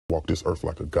walk this earth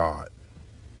like a god.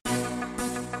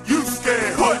 You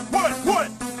scared? What?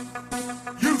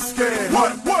 You scared?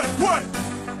 What?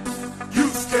 You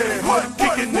scared? What?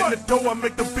 Kicking in the door, I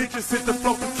make the bitches hit the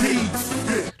floor for keys.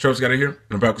 Yeah. Trevor's got it here, and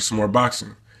I'm back with some more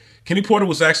boxing. Kenny Porter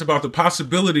was asked about the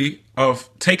possibility of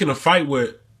taking a fight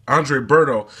with Andre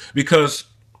Berto because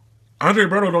Andre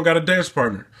Berto don't got a dance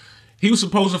partner. He was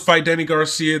supposed to fight Danny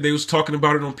Garcia. They was talking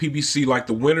about it on PBC, like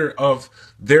the winner of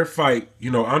their fight,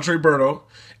 Andre Berto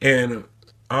and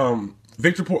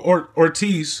Victor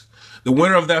Ortiz, the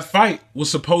winner of that fight was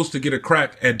supposed to get a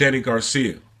crack at Danny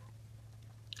Garcia.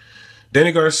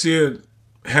 Danny Garcia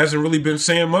hasn't really been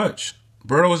saying much.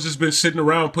 Berto has just been sitting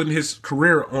around putting his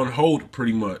career on hold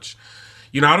pretty much.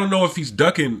 I don't know if he's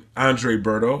ducking Andre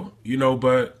Berto,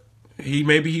 but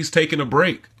maybe he's taking a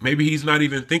break. Maybe he's not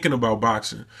even thinking about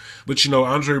boxing. But,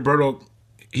 Andre Berto,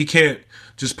 he can't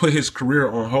just put his career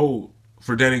on hold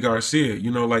for Danny Garcia.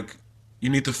 Like, you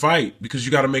need to fight because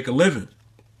you got to make a living.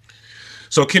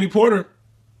 So Kenny Porter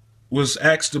was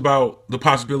asked about the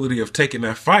possibility of taking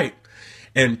that fight.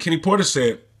 And Kenny Porter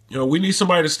said, we need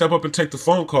somebody to step up and take the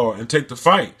phone call and take the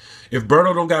fight. If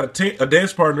Berto don't got a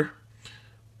dance partner,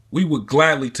 we would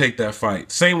gladly take that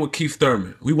fight. Same with Keith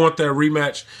Thurman. We want that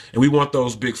rematch, and we want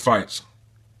those big fights.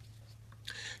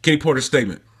 Kenny Porter's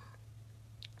statement.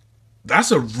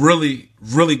 That's a really,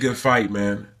 really good fight,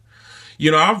 man.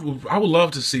 I would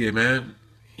love to see it, man.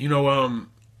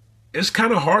 It's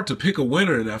kind of hard to pick a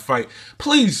winner in that fight.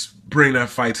 Please bring that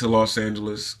fight to Los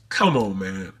Angeles. Come on,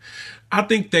 man. I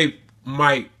think they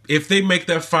might, if they make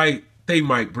that fight, they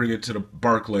might bring it to the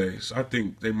Barclays. I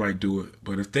think they might do it.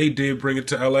 But if they did bring it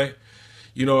to LA,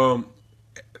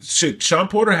 Shawn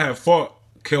Porter had fought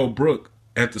Kell Brook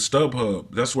at the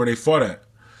StubHub. That's where they fought at.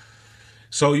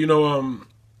 So,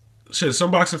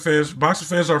 some boxing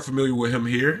fans are familiar with him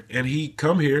here, and he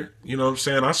come here,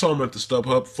 I saw him at the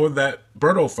StubHub for that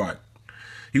Berto fight.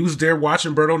 He was there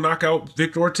watching Berto knock out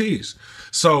Victor Ortiz.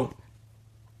 So,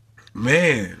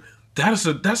 man,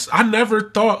 I never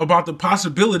thought about the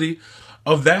possibility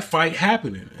of that fight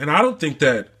happening. And I don't think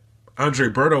that Andre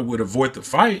Berto would avoid the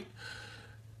fight.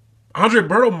 Andre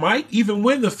Berto might even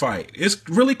win the fight. It's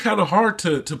really kind of hard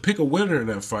to pick a winner in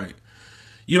that fight.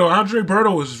 Andre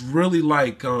Berto is really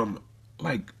like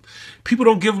people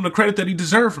don't give him the credit that he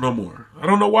deserves no more. I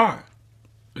don't know why.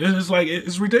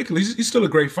 It's ridiculous. He's still a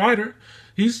great fighter.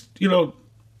 He's,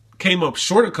 came up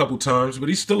short a couple times, but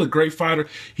he's still a great fighter.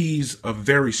 He's a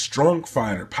very strong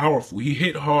fighter, powerful. He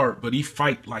hit hard, but he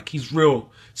fight like he's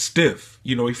real stiff.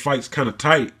 He fights kind of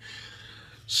tight.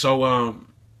 So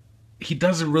he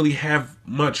doesn't really have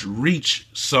much reach.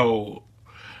 So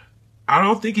I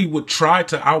don't think he would try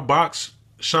to outbox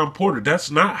Shawn Porter.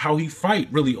 That's not how he fight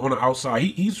really on the outside.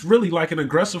 He's really like an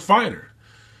aggressive fighter.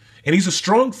 And he's a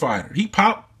strong fighter. He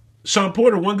popped Shawn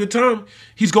Porter one good time,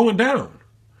 he's going down.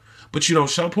 But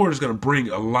Shawn Porter's gonna bring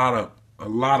a lot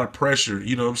of pressure.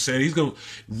 He's gonna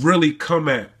really come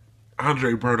at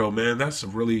Andre Berto, man. That's a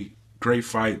really great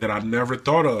fight that I never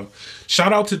thought of.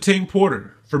 Shout out to Team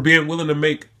Porter for being willing to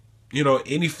make,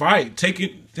 any fight. Take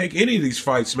any of these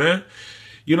fights, man.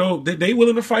 They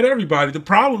willing to fight everybody. The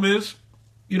problem is,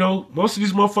 most of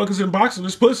these motherfuckers in boxing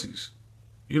is pussies.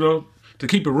 To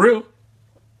keep it real.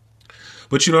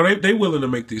 But they willing to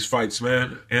make these fights,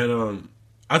 man. And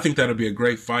I think that'll be a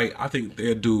great fight. I think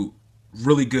they'll do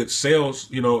really good sales,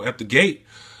 at the gate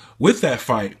with that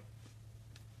fight.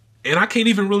 And I can't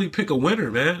even really pick a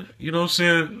winner, man. You know what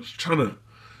I'm saying?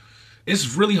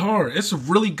 It's really hard. It's a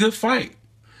really good fight.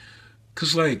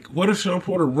 Because, what if Shawn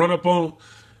Porter run up on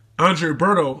Andre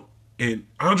Berto and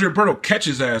Andre Berto catch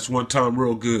his ass one time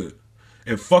real good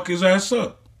and fuck his ass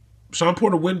up? Shawn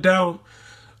Porter went down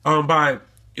by,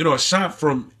 a shot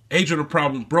from Adrian the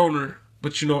Problem Broner.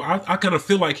 But, I kind of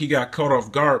feel like he got caught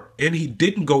off guard, and he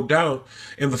didn't go down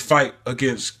in the fight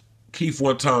against Keith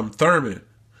one time Thurman.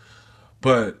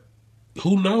 But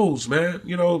who knows, man?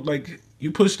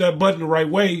 You push that button the right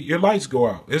way, your lights go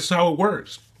out. It's how it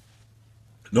works.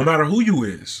 No matter who you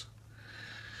is.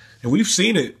 And we've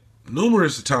seen it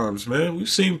numerous times, man. We've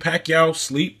seen Pacquiao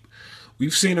sleep.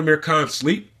 We've seen Amir Khan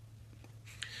sleep.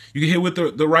 You get hit with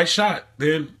the right shot,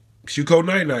 then you go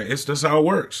night-night. That's how it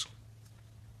works.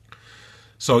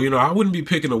 So, I wouldn't be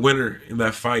picking a winner in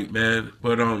that fight, man.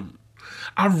 But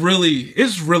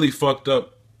it's really fucked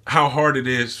up how hard it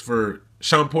is for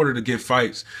Shawn Porter to get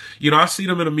fights. I see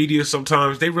them in the media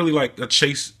sometimes. They really like to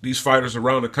chase these fighters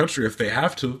around the country if they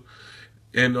have to.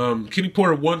 And Kenny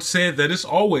Porter once said that it's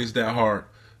always that hard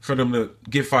for them to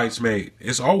get fights made.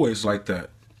 It's always like that.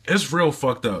 It's real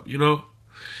fucked up,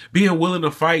 Being willing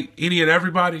to fight any and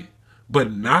everybody,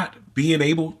 but not being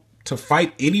able to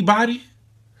fight anybody.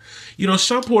 You know,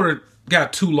 Shawn Porter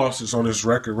got 2 losses on his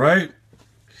record, right?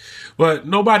 But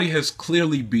nobody has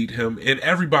clearly beat him, and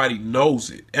everybody knows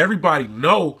it. Everybody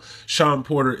know Shawn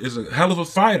Porter is a hell of a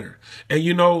fighter. And,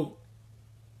 you know,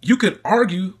 you could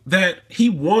argue that he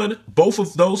won both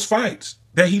of those fights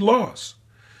that he lost.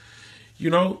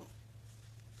 You know,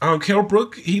 Kell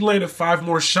Brook, he landed 5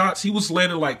 more shots. He was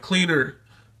landing like cleaner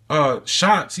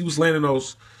shots. He was landing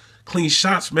those clean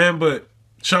shots, man, but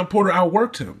Shawn Porter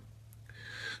outworked him.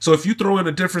 So if you throw in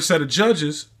a different set of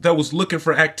judges that was looking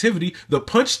for activity, the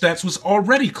punch stats was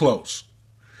already close.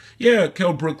 Yeah,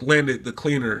 Kell Brook landed the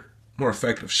cleaner, more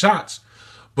effective shots,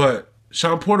 but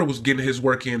Shawn Porter was getting his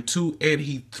work in too, and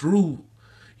he threw,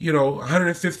 you know,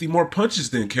 150 more punches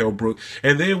than Kell Brook.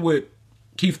 And then with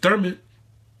Keith Thurman,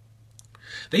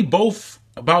 they both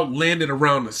about landed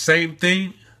around the same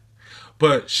thing.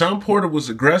 But Shawn Porter was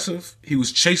aggressive. He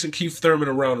was chasing Keith Thurman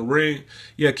around the ring.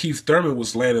 Yeah, Keith Thurman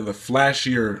was landing the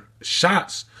flashier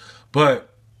shots,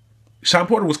 but Shawn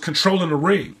Porter was controlling the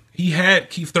ring. He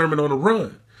had Keith Thurman on the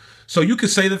run. So you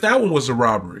could say that that one was a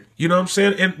robbery. You know what I'm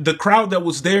saying? And the crowd that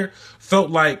was there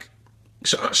felt like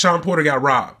Shawn Porter got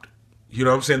robbed. You know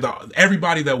what I'm saying?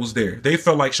 Everybody that was there, they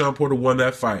felt like Shawn Porter won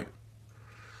that fight.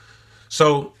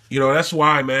 So, you know, that's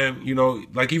why, man, you know,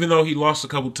 like even though he lost a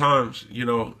couple times, you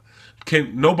know,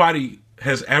 nobody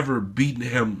has ever beaten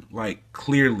him like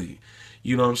clearly,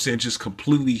 you know what I'm saying, just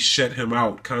completely shut him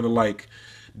out, kind of like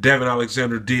Devin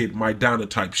Alexander did Maidana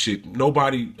type shit.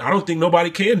 Nobody, I don't think nobody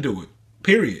can do it,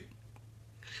 period.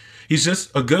 He's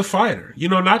just a good fighter, you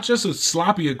know, not just a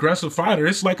sloppy, aggressive fighter.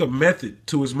 It's like a method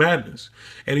to his madness,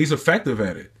 and he's effective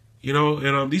at it, you know,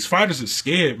 and these fighters are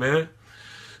scared, man.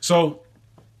 So,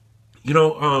 you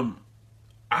know,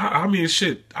 I mean,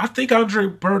 shit, I think Andre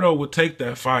Berto would take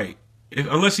that fight.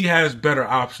 Unless he has better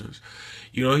options.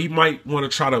 You know, he might want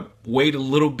to try to wait a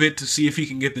little bit to see if he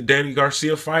can get the Danny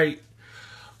Garcia fight.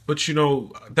 But, you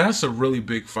know, that's a really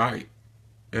big fight.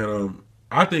 And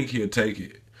I think he'll take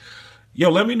it. Yo,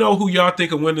 let me know who y'all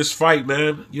think will win this fight,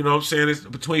 man. You know what I'm saying? It's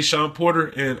between Shawn Porter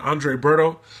and Andre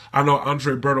Berto. I know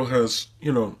Andre Berto has,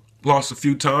 you know, lost a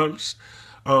few times.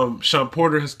 Shawn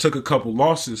Porter has took a couple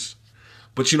losses.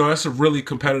 But, you know, that's a really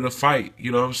competitive fight.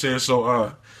 You know what I'm saying?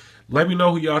 So, let me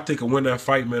know who y'all think will win that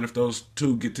fight, man, if those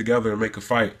two get together and make a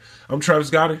fight. I'm Travis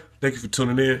Gotti. Thank you for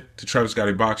tuning in to Travis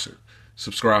Gotti Boxing.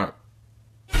 Subscribe.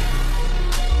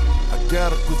 I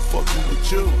gotta quit fucking with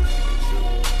you.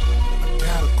 I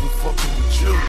gotta quit fucking with you.